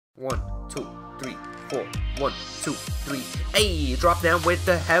1, 2, 3, 4. 1, 2, 3. Hey, drop down with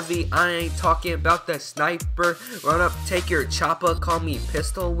the heavy. I ain't talking about the sniper. Run up, take your chopper. Call me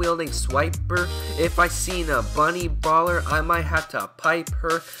pistol wielding swiper. If I seen a bunny baller, I might have to pipe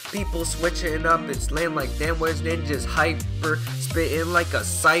her. People switching up, it's land like damn, where's ninjas hyper? Spitting like a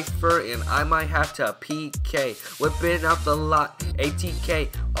cipher, and I might have to PK. Whipping out the lot, ATK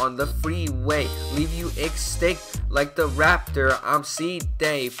on the freeway. Leave you extinct like the raptor. I'm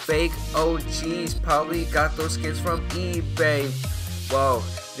C-Day. Fake OGs probably got those skins from eBay. Whoa,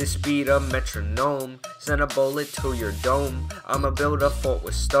 this beat a metronome. Send a bullet to your dome. I'ma build a fort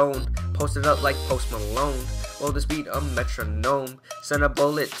with stone. Post it up like Post Malone. Whoa, this beat a metronome. Send a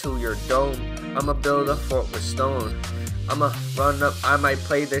bullet to your dome. I'ma build a fort with stone. I'ma run up, I might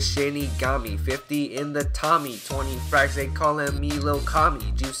play the Shinigami. 50 in the Tommy, 20 frags, they calling me Lil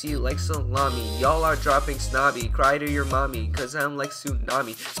Kami. Juicy like salami, y'all are dropping snobby. Cry to your mommy, cause I'm like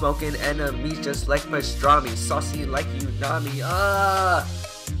tsunami. Smoking enemies just like pastrami. Saucy like Unami,